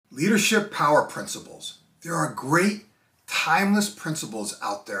Leadership power principles. There are great, timeless principles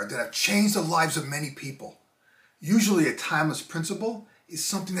out there that have changed the lives of many people. Usually a timeless principle is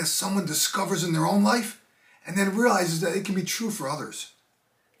something that someone discovers in their own life and then realizes that it can be true for others.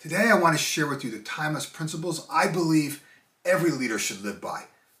 Today I want to share with you the timeless principles I believe every leader should live by.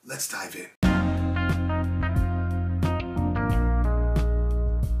 Let's dive in.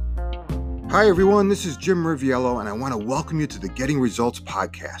 Hi everyone, this is Jim Riviello and I want to welcome you to the Getting Results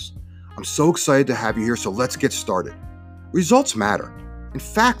podcast. I'm so excited to have you here, so let's get started. Results matter. In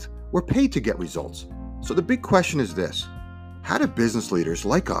fact, we're paid to get results. So the big question is this: how do business leaders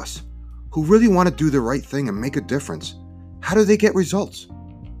like us, who really want to do the right thing and make a difference, how do they get results?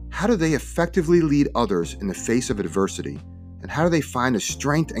 How do they effectively lead others in the face of adversity? And how do they find the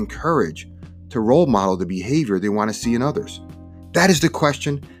strength and courage to role model the behavior they want to see in others? That is the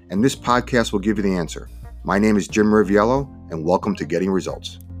question, and this podcast will give you the answer. My name is Jim Riviello, and welcome to Getting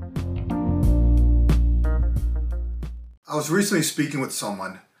Results. I was recently speaking with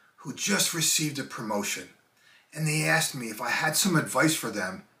someone who just received a promotion, and they asked me if I had some advice for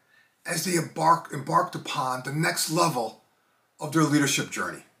them as they embarked upon the next level of their leadership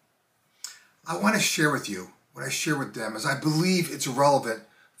journey. I want to share with you what I share with them, as I believe it's relevant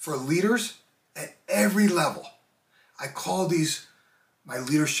for leaders at every level. I call these my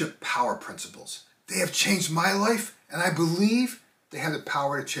leadership power principles. They have changed my life, and I believe they have the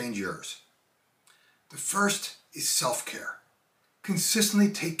power to change yours. The first is self-care. Consistently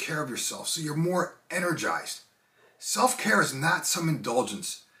take care of yourself so you're more energized. Self-care is not some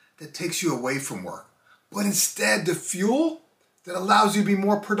indulgence that takes you away from work, but instead the fuel that allows you to be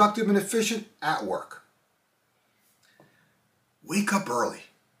more productive and efficient at work. Wake up early.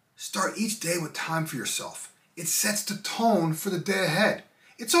 Start each day with time for yourself. It sets the tone for the day ahead.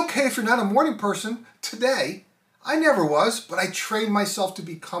 It's okay if you're not a morning person today. I never was, but I trained myself to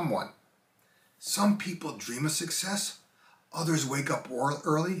become one. Some people dream of success. Others wake up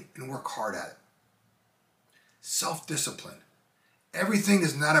early and work hard at it. Self-discipline. Everything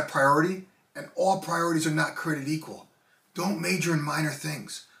is not a priority, and all priorities are not created equal. Don't major in minor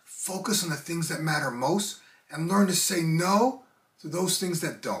things. Focus on the things that matter most and learn to say no to those things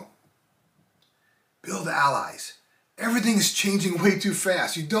that don't. Build allies. Everything is changing way too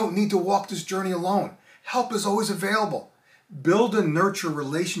fast. You don't need to walk this journey alone. Help is always available. Build and nurture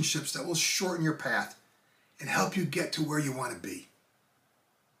relationships that will shorten your path and help you get to where you want to be.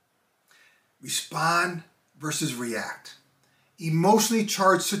 Respond versus react. Emotionally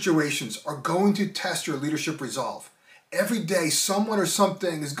charged situations are going to test your leadership resolve. Every day, someone or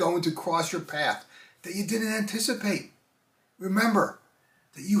something is going to cross your path that you didn't anticipate. Remember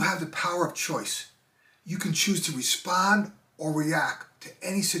that you have the power of choice. You can choose to respond or react to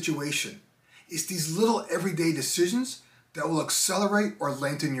any situation. It's these little everyday decisions that will accelerate or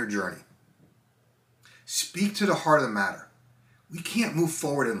lengthen your journey. Speak to the heart of the matter. We can't move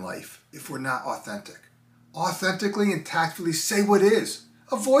forward in life if we're not authentic. Authentically and tactfully say what is.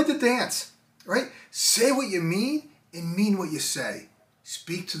 Avoid the dance, right? Say what you mean and mean what you say.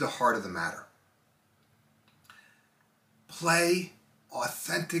 Speak to the heart of the matter. Play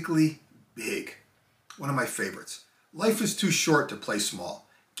authentically big. One of my favorites. Life is too short to play small.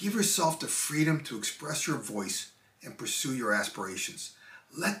 Give yourself the freedom to express your voice and pursue your aspirations.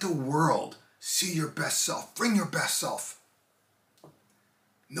 Let the world see your best self. Bring your best self.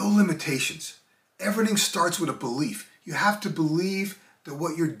 No limitations. Everything starts with a belief. You have to believe that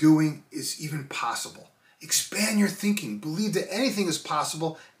what you're doing is even possible. Expand your thinking. Believe that anything is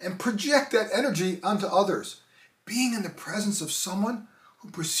possible and project that energy onto others. Being in the presence of someone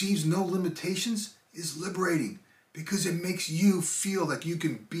who perceives no limitations is liberating, because it makes you feel like you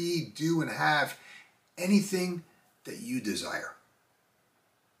can be, do, and have anything that you desire.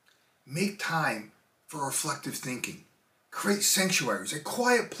 Make time for reflective thinking. Create sanctuaries, a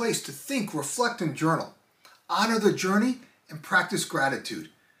quiet place to think, reflect, and journal. Honor the journey and practice gratitude.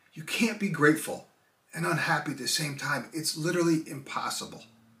 You can't be grateful and unhappy at the same time. It's literally impossible.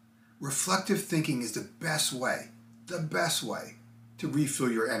 Reflective thinking is the best way to refill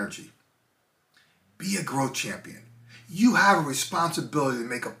your energy. Be a growth champion. You have a responsibility to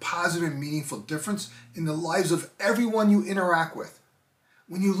make a positive and meaningful difference in the lives of everyone you interact with.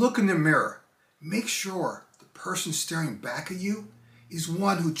 When you look in the mirror, make sure the person staring back at you is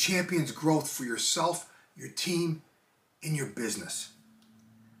one who champions growth for yourself, your team, and your business.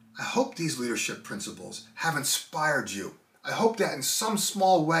 I hope these leadership principles have inspired you. I hope that in some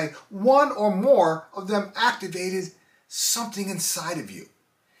small way, one or more of them activated something inside of you.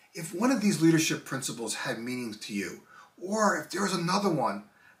 If one of these leadership principles had meaning to you, or if there's another one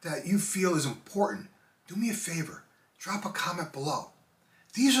that you feel is important, do me a favor, drop a comment below.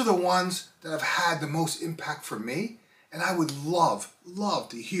 These are the ones that have had the most impact for me, and I would love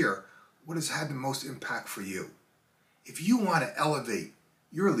to hear what has had the most impact for you. If you want to elevate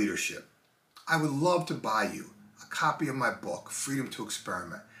your leadership, I would love to buy you a copy of my book, Freedom to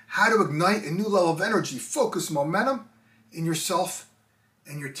Experiment: How to Ignite a New Level of Energy, Focus, Momentum in Yourself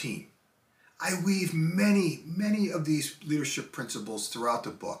and Your Team. I weave many of these leadership principles throughout the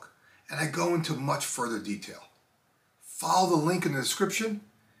book, and I go into much further detail. Follow the link in the description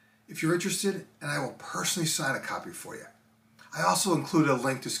if you're interested, and I will personally sign a copy for you. I also included a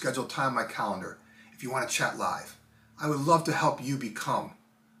link to schedule time on my calendar if you want to chat live. I would love to help you become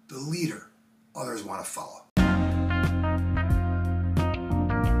the leader others want to follow.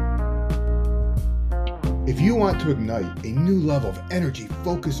 If you want to ignite a new level of energy,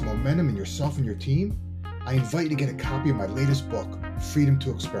 focus, and momentum in yourself and your team, I invite you to get a copy of my latest book, Freedom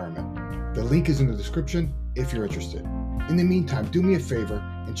to Experiment. The link is in the description if you're interested. In the meantime, do me a favor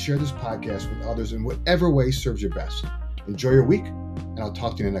and share this podcast with others in whatever way serves you best. Enjoy your week, and I'll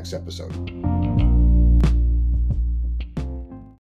talk to you in the next episode.